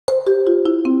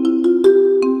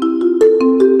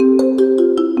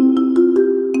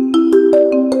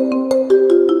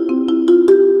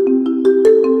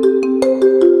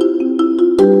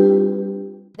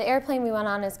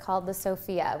going on is called the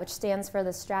SOFIA, which stands for the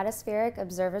Stratospheric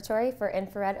Observatory for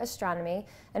Infrared Astronomy.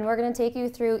 And we're going to take you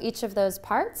through each of those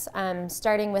parts,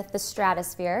 starting with the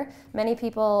stratosphere. Many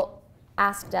people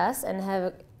asked us and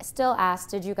have still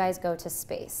asked, did you guys go to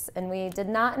space? And we did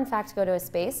not, in fact, go to a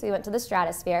space. We went to the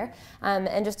stratosphere.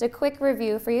 And just a quick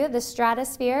review for you, the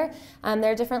stratosphere,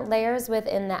 there are different layers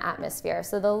within the atmosphere.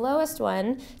 So the lowest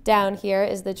one down here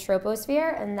is the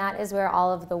troposphere, and that is where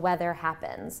all of the weather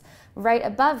happens. Right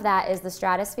above that is the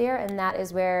stratosphere, and that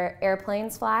is where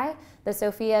airplanes fly. The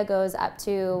SOFIA goes up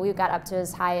to, we got up to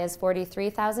as high as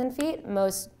 43,000 feet.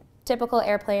 Most typical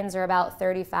airplanes are about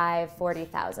 35,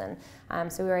 40,000.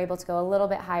 So we were able to go a little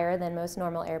bit higher than most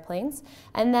normal airplanes.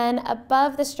 And then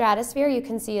above the stratosphere, you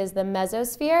can see is the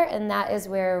mesosphere, and that is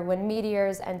where when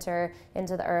meteors enter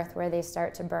into the Earth, where they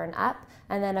start to burn up.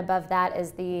 And then above that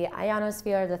is the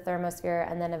ionosphere, the thermosphere,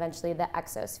 and then eventually the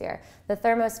exosphere. The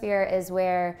thermosphere is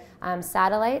where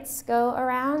satellites go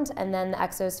around, and then the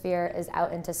exosphere is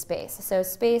out into space. So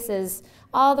space is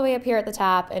all the way up here at the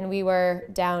top, and we were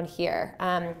down here.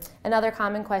 Another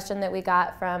common question that we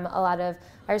got from a lot of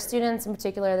our students, in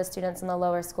particular the students in the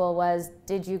lower school, was,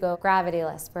 did you go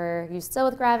gravityless? Were you still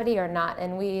with gravity or not?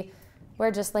 And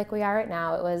we're just like we are right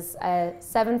now. It was a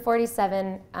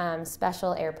 747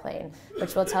 special airplane,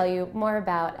 which we'll tell you more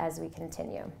about as we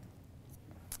continue.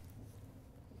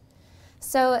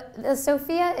 So the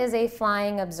SOFIA is a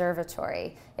flying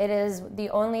observatory. It is the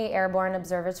only airborne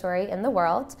observatory in the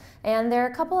world, and there are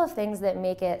a couple of things that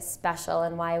make it special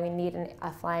and why we need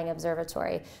a flying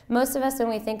observatory. Most of us, when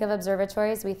we think of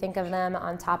observatories, we think of them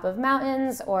on top of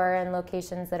mountains or in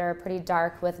locations that are pretty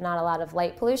dark with not a lot of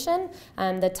light pollution.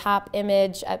 The top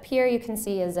image up here you can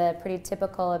see is a pretty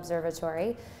typical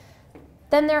observatory.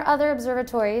 Then there are other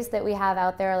observatories that we have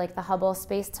out there, like the Hubble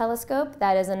Space Telescope.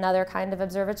 That is another kind of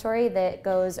observatory that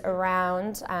goes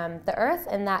around the Earth,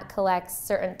 and that collects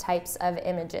certain types of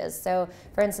images. So,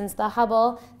 for instance, the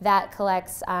Hubble, that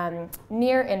collects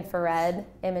near-infrared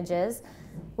images.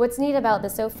 What's neat about the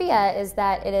SOFIA is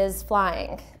that it is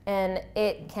flying, and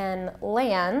it can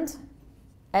land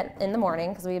in the morning,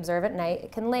 because we observe at night.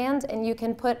 It can land, and you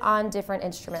can put on different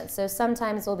instruments. So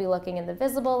sometimes we'll be looking in the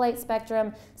visible light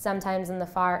spectrum, sometimes in the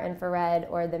far infrared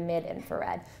or the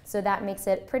mid-infrared. So that makes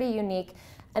it pretty unique.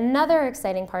 Another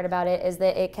exciting part about it is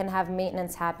that it can have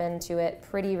maintenance happen to it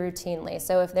pretty routinely.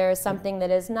 So if there is something that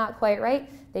is not quite right,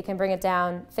 they can bring it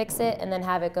down, fix it, and then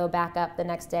have it go back up the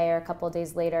next day or a couple of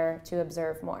days later to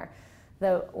observe more.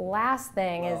 The last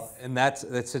thing is... And that's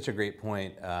such a great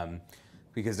point.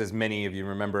 Because as many of you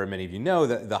remember, and many of you know,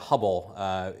 the Hubble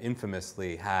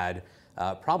infamously had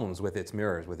problems with its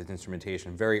mirrors, with its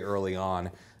instrumentation. Very early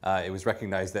on, it was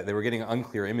recognized that they were getting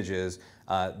unclear images.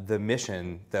 The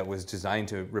mission that was designed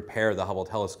to repair the Hubble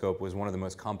telescope was one of the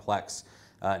most complex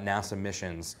NASA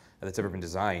missions that's ever been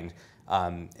designed.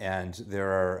 And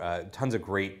there are tons of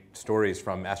great stories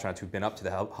from astronauts who've been up to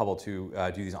the Hubble to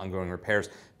do these ongoing repairs,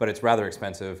 but it's rather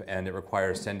expensive and it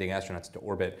requires sending astronauts to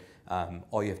orbit.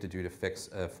 All you have to do to fix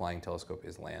a flying telescope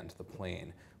is land the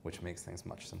plane, which makes things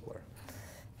much simpler.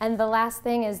 And the last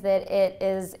thing is that it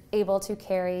is able to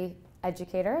carry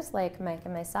educators like Mike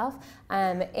and myself,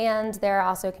 and there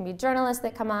also can be journalists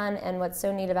that come on, and what's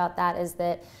so neat about that is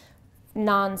that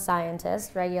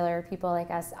non-scientists, regular people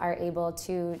like us, are able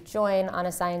to join on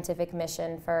a scientific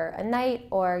mission for a night,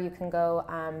 or you can go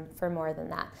for more than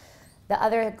that. The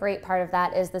other great part of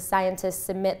that is the scientists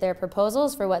submit their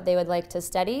proposals for what they would like to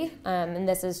study, and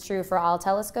this is true for all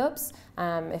telescopes,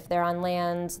 if they're on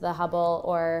land, the Hubble,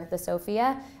 or the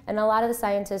SOFIA. And a lot of the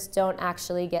scientists don't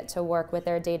actually get to work with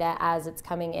their data as it's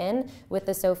coming in. With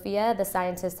the SOFIA, the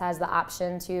scientist has the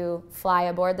option to fly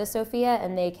aboard the SOFIA,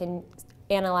 and they can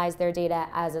analyze their data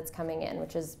as it's coming in,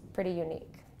 which is pretty unique.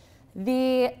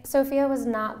 The SOFIA was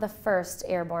not the first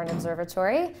airborne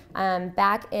observatory.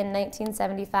 Back in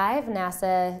 1975,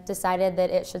 NASA decided that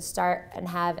it should start and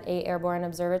have an airborne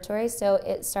observatory, so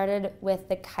it started with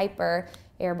the Kuiper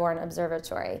Airborne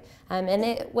Observatory. And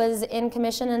it was in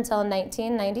commission until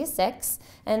 1996,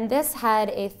 and this had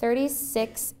a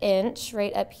 36-inch,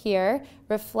 right up here,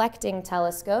 reflecting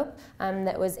telescope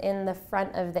that was in the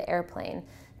front of the airplane.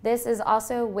 This is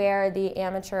also where the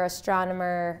Amateur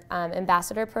Astronomer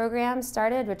Ambassador Program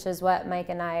started, which is what Mike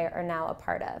and I are now a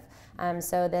part of.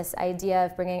 So this idea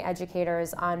of bringing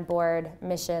educators on board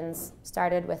missions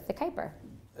started with the Kuiper.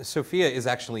 SOFIA is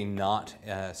actually not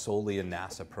solely a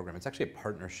NASA program. It's actually a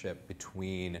partnership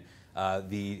between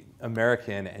the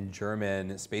American and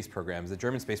German space programs. The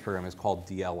German space program is called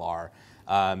DLR.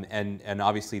 And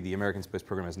obviously the American space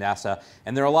program is NASA,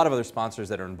 and there are a lot of other sponsors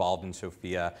that are involved in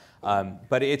SOFIA,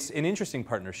 but it's an interesting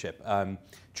partnership.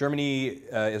 Germany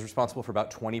is responsible for about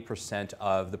 20%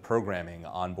 of the programming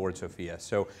on board SOFIA.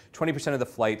 So 20% of the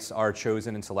flights are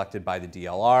chosen and selected by the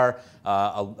DLR.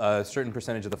 A certain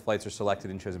percentage of the flights are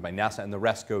selected and chosen by NASA, and the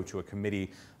rest go to a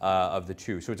committee of the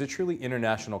two. So it's a truly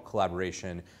international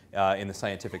collaboration in the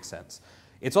scientific sense.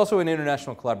 It's also an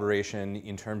international collaboration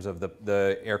in terms of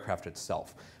the aircraft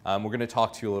itself. We're going to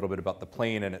talk to you a little bit about the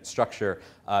plane and its structure,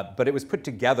 but it was put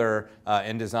together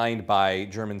and designed by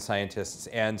German scientists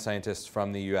and scientists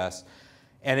from the US.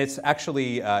 And it's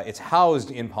actually, it's housed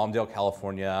in Palmdale,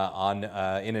 California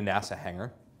in a NASA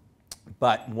hangar.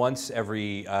 But once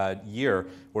every year,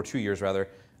 or 2 years rather,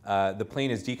 the plane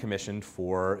is decommissioned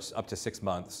for up to 6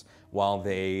 months while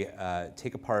they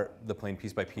take apart the plane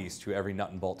piece by piece to every nut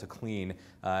and bolt to clean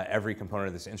every component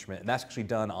of this instrument. And that's actually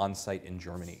done on site in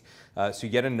Germany. So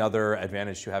yet another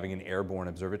advantage to having an airborne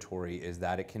observatory is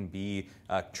that it can be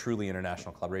truly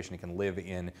international collaboration. It can live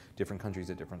in different countries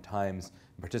at different times,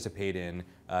 participate in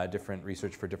different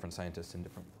research for different scientists in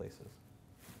different places.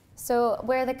 So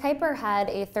where the Kuiper had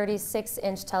a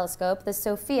 36-inch telescope, the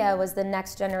SOFIA was the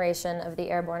next generation of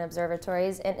the airborne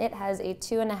observatories, and it has a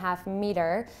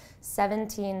 2.5-meter,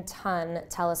 17-ton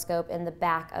telescope in the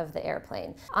back of the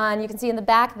airplane. You can see in the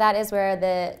back, that is where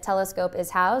the telescope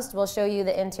is housed. We'll show you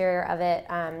the interior of it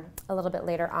a little bit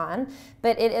later on.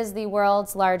 But it is the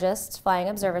world's largest flying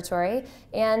observatory,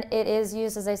 and it is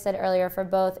used, as I said earlier, for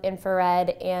both infrared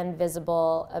and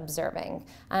visible observing.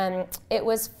 It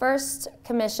was first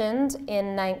commissioned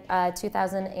in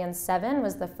 2007,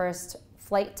 was the first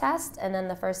flight test, and then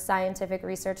the first scientific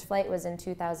research flight was in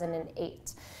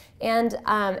 2008. And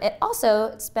it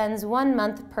also spends 1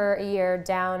 month per year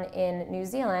down in New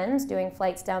Zealand doing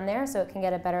flights down there so it can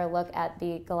get a better look at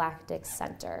the galactic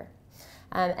center.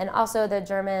 And also the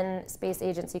German Space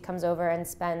Agency comes over and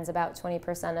spends about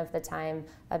 20% of the time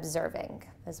observing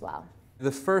as well.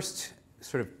 The first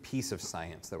sort of piece of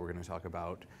science that we're going to talk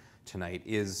about tonight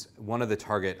is one of the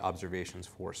target observations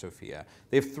for SOFIA.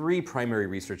 They have 3 primary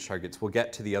research targets. We'll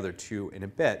get to the other 2 in a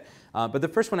bit. But the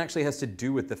first one actually has to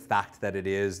do with the fact that it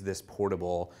is this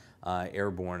portable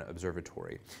airborne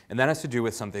observatory. And that has to do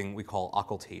with something we call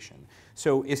occultation.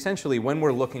 So essentially, when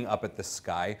we're looking up at the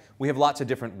sky, we have lots of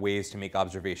different ways to make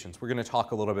observations. We're going to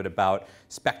talk a little bit about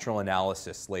spectral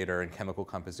analysis later and chemical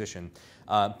composition.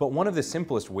 But one of the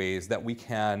simplest ways that we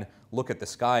can look at the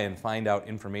sky and find out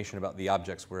information about the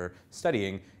objects we're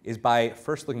studying is by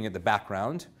first looking at the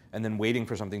background and then waiting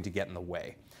for something to get in the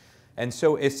way. And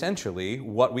so essentially,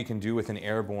 what we can do with an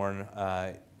airborne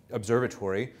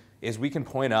observatory is we can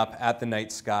point up at the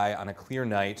night sky on a clear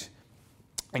night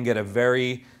and get a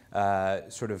very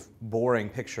sort of boring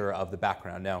picture of the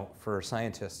background. Now, for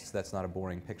scientists, that's not a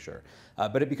boring picture.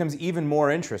 But it becomes even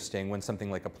more interesting when something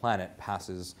like a planet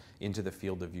passes into the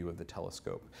field of view of the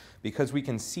telescope, because we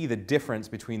can see the difference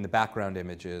between the background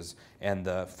images and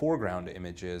the foreground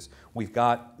images. We've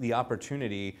got the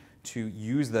opportunity to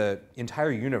use the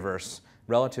entire universe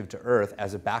relative to Earth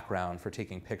as a background for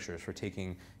taking pictures, for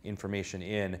taking information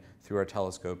in through our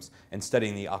telescopes and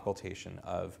studying the occultation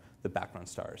of the background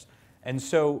stars. And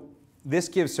so this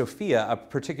gives SOFIA a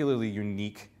particularly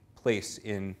unique place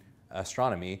in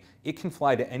astronomy. It can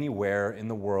fly to anywhere in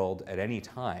the world at any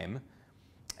time,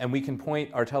 and we can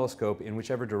point our telescope in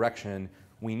whichever direction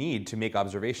we need to make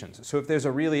observations. So if there's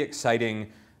a really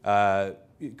exciting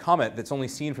comet that's only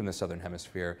seen from the southern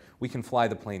hemisphere, we can fly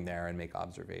the plane there and make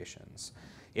observations.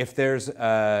 If there's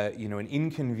an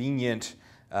inconvenient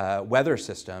weather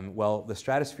system, well, the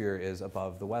stratosphere is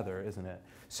above the weather, isn't it?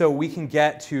 So we can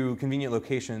get to convenient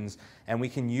locations and we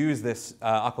can use this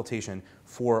occultation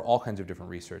for all kinds of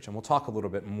different research. And we'll talk a little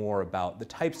bit more about the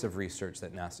types of research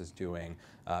that NASA is doing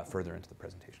further into the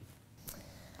presentation.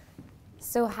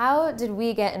 So how did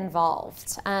we get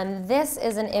involved? This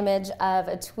is an image of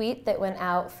a tweet that went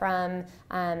out from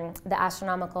the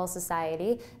Astronomical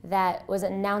Society that was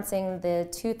announcing the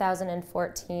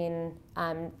 2014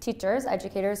 teachers,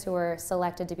 educators who were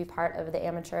selected to be part of the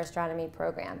amateur astronomy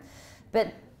program.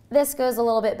 But this goes a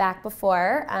little bit back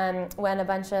before when a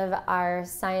bunch of our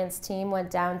science team went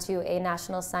down to a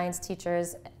National Science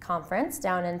Teachers Conference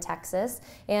down in Texas,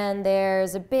 and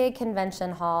there's a big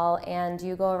convention hall and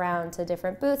you go around to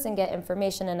different booths and get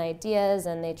information and ideas,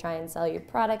 and they try and sell you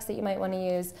products that you might want to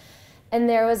use. And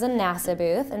there was a NASA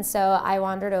booth, and so I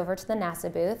wandered over to the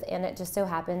NASA booth, and it just so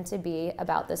happened to be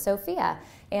about the SOFIA.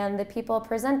 And the people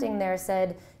presenting there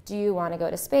said, "Do you want to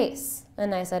go to space?"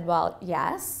 And I said, "Well,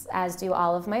 yes," as do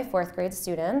all of my 4th grade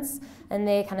students. And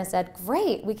they kind of said,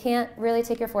 "Great, we can't really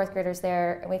take your 4th graders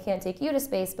there, and we can't take you to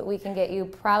space, but we can get you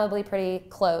probably pretty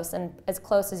close, and as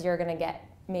close as you're going to get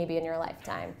maybe in your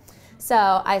lifetime."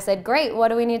 So I said, great, what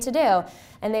do we need to do?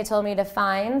 And they told me to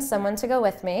find someone to go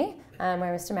with me,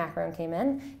 where Mr. Maccarone came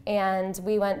in, and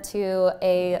we went to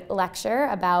a lecture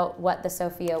about what the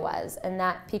SOFIA was, and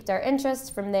that piqued our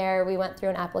interest. From there, we went through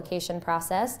an application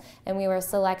process, and we were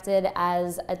selected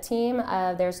as a team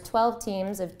of, there's 12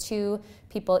 teams of 2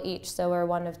 people each, so we're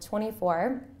one of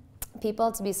 24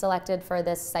 people to be selected for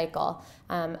this cycle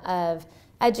of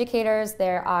educators.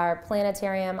 There are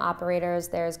planetarium operators,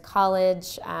 there's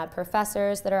college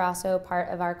professors that are also part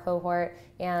of our cohort,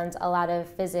 and a lot of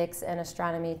physics and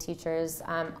astronomy teachers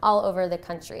all over the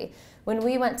country. When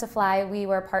we went to fly, we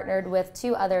were partnered with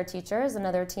 2 other teachers,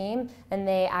 another team, and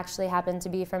they actually happened to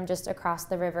be from just across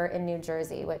the river in New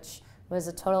Jersey, which was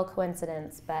a total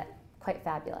coincidence, but quite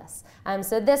fabulous.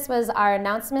 So this was our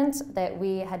announcement that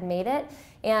we had made it,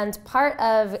 and part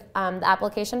of the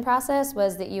application process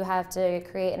was that you have to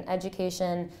create an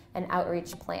education and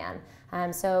outreach plan.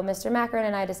 So Mr. Maccarone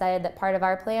and I decided that part of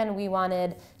our plan, we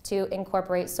wanted to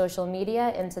incorporate social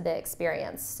media into the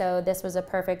experience. So this was a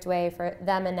perfect way for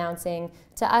them announcing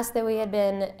to us that we had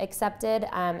been accepted,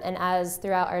 and as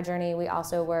throughout our journey, we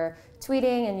also were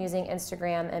tweeting and using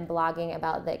Instagram and blogging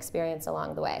about the experience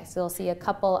along the way. So you'll see a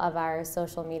couple of our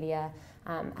social media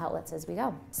outlets as we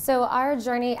go. So our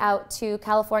journey out to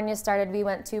California started, we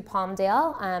went to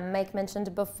Palmdale. Mike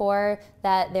mentioned before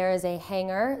that there is a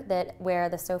hangar where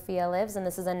the SOFIA lives, and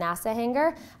this is a NASA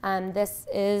hangar. This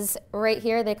is right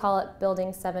here, they call it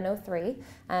Building 703,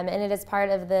 and it is part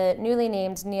of the newly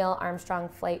named Neil Armstrong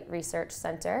Flight Research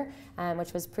Center,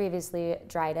 which was previously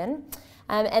Dryden.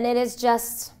 And it is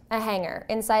just a hangar.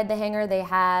 Inside the hangar they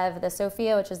have the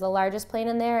SOFIA, which is the largest plane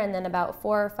in there, and then about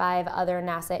 4 or 5 other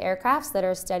NASA aircrafts that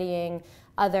are studying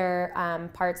other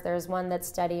parts. There's one that's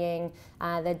studying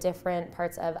the different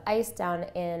parts of ice down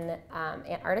in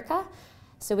Antarctica.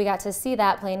 So we got to see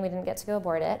that plane. We didn't get to go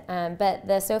aboard it. But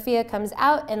the SOFIA comes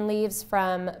out and leaves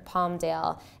from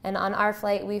Palmdale. And on our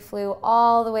flight, we flew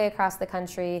all the way across the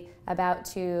country, about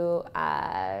to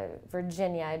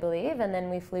Virginia, I believe. And then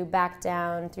we flew back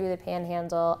down through the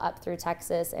Panhandle, up through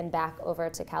Texas, and back over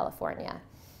to California.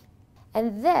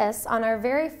 And this, on our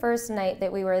very first night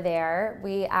that we were there,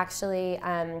 we actually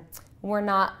were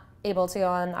not able to go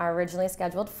on our originally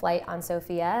scheduled flight on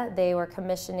SOFIA. They were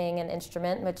commissioning an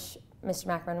instrument, which Mr.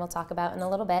 Maccarone will talk about in a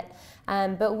little bit.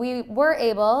 But we were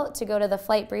able to go to the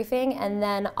flight briefing and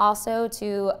then also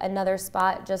to another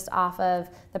spot just off of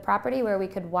the property where we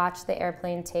could watch the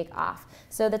airplane take off.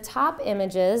 So the top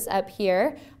images up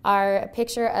here are a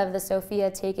picture of the SOFIA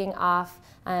taking off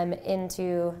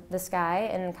into the sky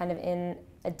and kind of in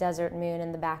a desert moon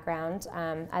in the background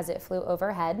as it flew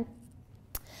overhead.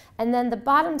 And then the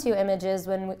bottom 2 images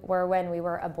were when we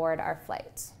were aboard our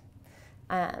flight.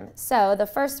 So the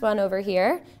first one over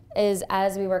here is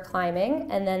as we were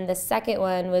climbing, and then the second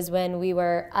one was when we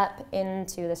were up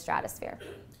into the stratosphere.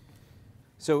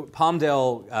 So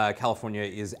Palmdale, California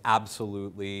is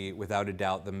absolutely, without a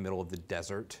doubt, the middle of the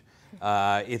desert.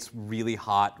 It's really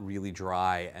hot, really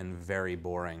dry, and very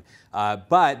boring.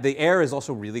 But the air is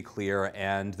also really clear,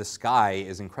 and the sky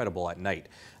is incredible at night.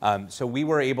 So we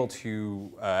were able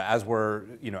to, as we're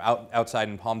outside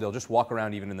in Palmdale, just walk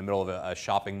around even in the middle of a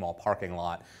shopping mall parking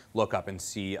lot, look up and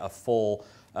see a full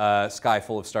sky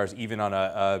full of stars, even on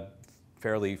a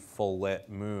fairly full-lit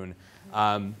moon.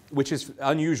 Which is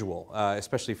unusual,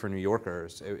 especially for New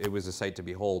Yorkers. It was a sight to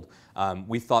behold.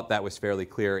 We thought that was fairly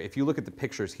clear. If you look at the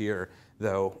pictures here,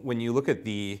 though, when you look at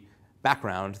the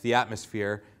background, the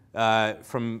atmosphere,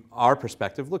 from our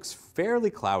perspective, looks fairly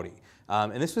cloudy.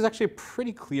 And this was actually a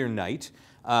pretty clear night,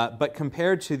 but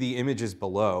compared to the images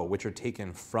below, which are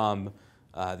taken from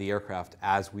the aircraft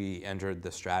as we entered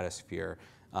the stratosphere,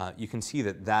 you can see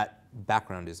that that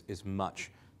background is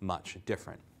much, much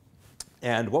different.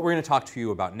 And what we're going to talk to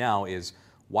you about now is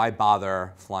why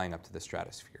bother flying up to the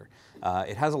stratosphere.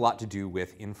 It has a lot to do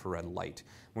with infrared light.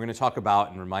 We're going to talk about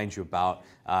and remind you about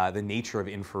the nature of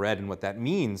infrared and what that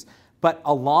means. But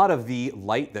a lot of the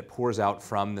light that pours out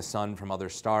from the sun, from other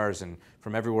stars, and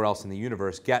from everywhere else in the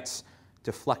universe gets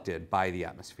deflected by the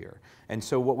atmosphere. And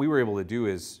so what we were able to do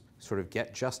is sort of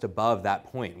get just above that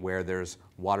point where there's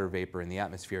water vapor in the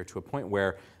atmosphere to a point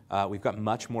where we've got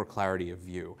much more clarity of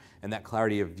view. And that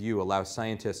clarity of view allows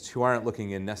scientists who aren't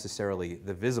looking in necessarily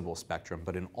the visible spectrum,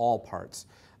 but in all parts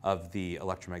of the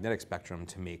electromagnetic spectrum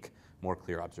to make more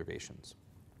clear observations.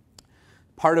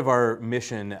 Part of our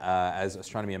mission as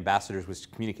astronomy ambassadors was to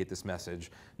communicate this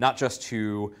message, not just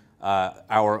to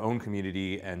our own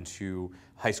community and to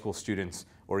high school students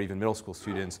or even middle school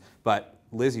students, but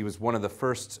Lizzie was one of the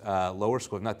first lower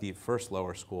school, if not the first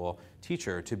lower school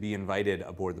teacher to be invited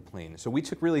aboard the plane. So we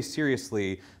took really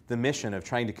seriously the mission of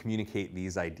trying to communicate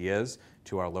these ideas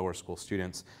to our lower school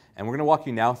students. And we're going to walk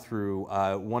you now through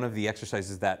one of the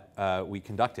exercises that we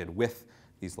conducted with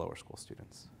these lower school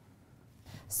students.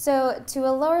 So to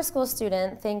a lower school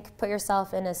student, put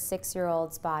yourself in a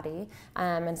 6-year-old's body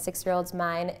and 6-year-old's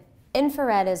mind.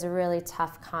 Infrared is a really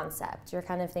tough concept. You're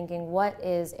kind of thinking, what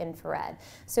is infrared?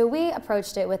 So we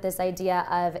approached it with this idea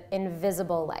of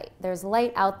invisible light. There's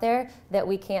light out there that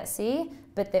we can't see,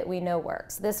 but that we know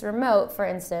works. This remote, for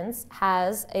instance,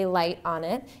 has a light on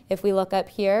it. If we look up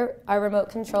here, our remote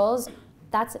controls,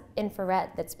 that's infrared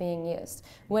that's being used.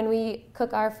 When we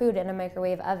cook our food in a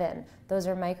microwave oven, those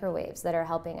are microwaves that are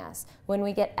helping us. When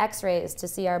we get x-rays to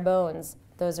see our bones,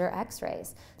 those are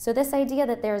x-rays. So this idea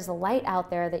that there's light out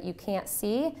there that you can't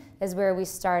see is where we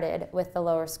started with the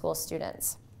lower school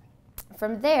students.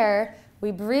 From there,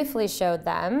 we briefly showed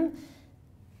them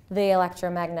the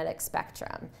electromagnetic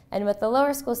spectrum. And with the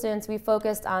lower school students, we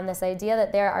focused on this idea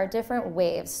that there are different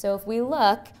waves. So if we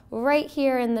look right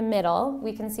here in the middle,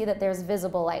 we can see that there's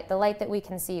visible light, the light that we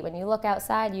can see. When you look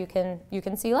outside, you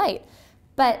can see light.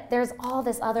 But there's all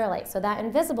this other light. So that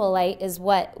invisible light is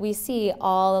what we see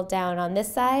all down on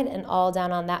this side and all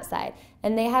down on that side.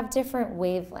 And they have different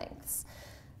wavelengths.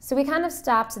 So we kind of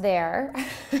stopped there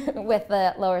with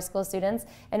the lower school students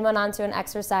and went on to an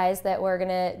exercise that we're going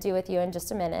to do with you in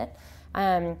just a minute.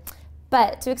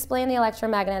 But to explain the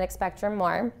electromagnetic spectrum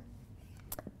more,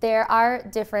 there are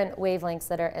different wavelengths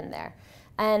that are in there.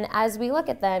 And as we look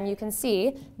at them, you can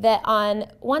see that on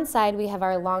one side we have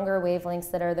our longer wavelengths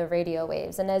that are the radio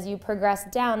waves. And as you progress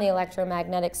down the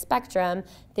electromagnetic spectrum,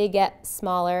 they get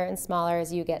smaller and smaller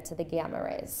as you get to the gamma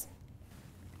rays.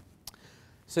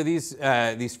 So these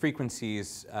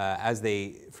frequencies, as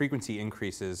frequency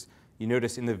increases, you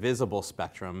notice in the visible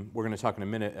spectrum, we're going to talk in a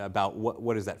minute about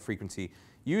what is that frequency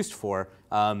used for.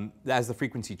 As the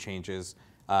frequency changes,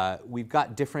 we've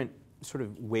got different sort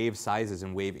of wave sizes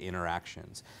and wave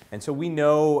interactions. And so we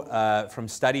know from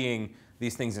studying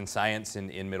these things in science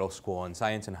in middle school and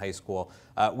science in high school,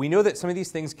 we know that some of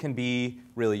these things can be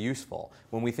really useful.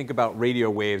 When we think about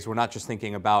radio waves, we're not just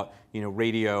thinking about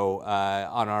radio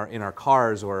in our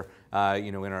cars or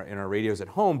in our radios at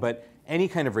home, but any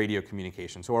kind of radio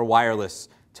communication. So our wireless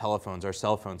telephones, our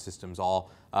cell phone systems all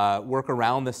work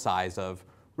around the size of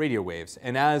radio waves.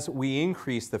 And as we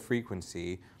increase the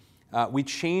frequency, we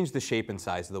change the shape and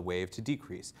size of the wave to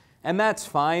decrease. And that's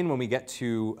fine when we get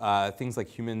to things like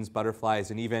humans,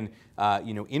 butterflies, and even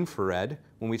infrared.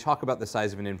 When we talk about the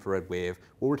size of an infrared wave,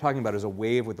 what we're talking about is a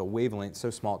wave with a wavelength so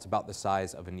small it's about the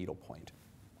size of a needlepoint.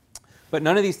 But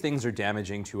none of these things are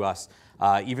damaging to us.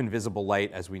 Even visible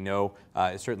light, as we know,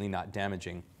 is certainly not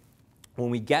damaging. When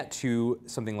we get to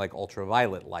something like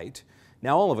ultraviolet light,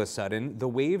 now all of a sudden the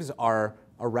waves are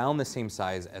around the same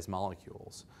size as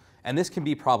molecules. And this can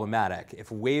be problematic.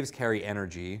 If waves carry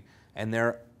energy and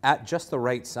they're at just the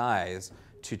right size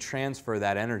to transfer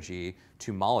that energy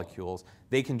to molecules,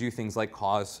 they can do things like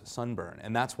cause sunburn.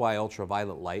 And that's why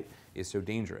ultraviolet light is so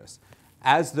dangerous.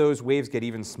 As those waves get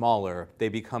even smaller, they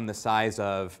become the size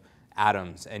of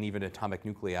atoms and even atomic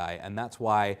nuclei. And that's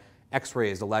why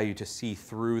X-rays allow you to see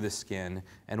through the skin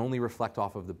and only reflect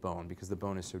off of the bone because the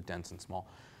bone is so dense and small.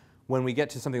 When we get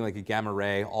to something like a gamma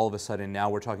ray, all of a sudden now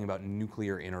we're talking about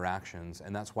nuclear interactions,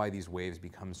 and that's why these waves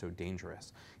become so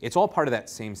dangerous. It's all part of that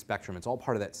same spectrum. It's all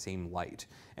part of that same light.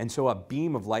 And so a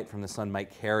beam of light from the sun might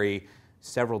carry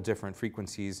several different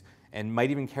frequencies and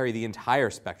might even carry the entire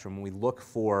spectrum. When we look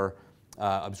for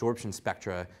absorption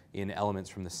spectra in elements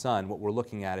from the sun, what we're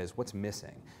looking at is what's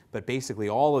missing. But basically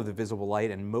all of the visible light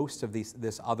and most of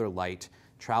this other light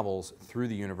travels through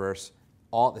the universe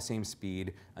all at the same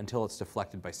speed until it's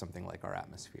deflected by something like our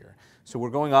atmosphere. So we're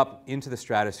going up into the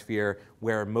stratosphere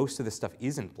where most of this stuff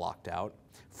isn't blocked out.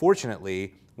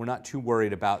 Fortunately, we're not too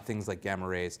worried about things like gamma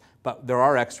rays, but there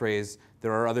are X-rays,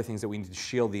 there are other things that we need to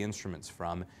shield the instruments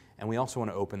from, and we also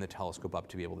want to open the telescope up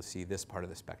to be able to see this part of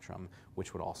the spectrum,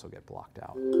 which would also get blocked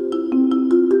out.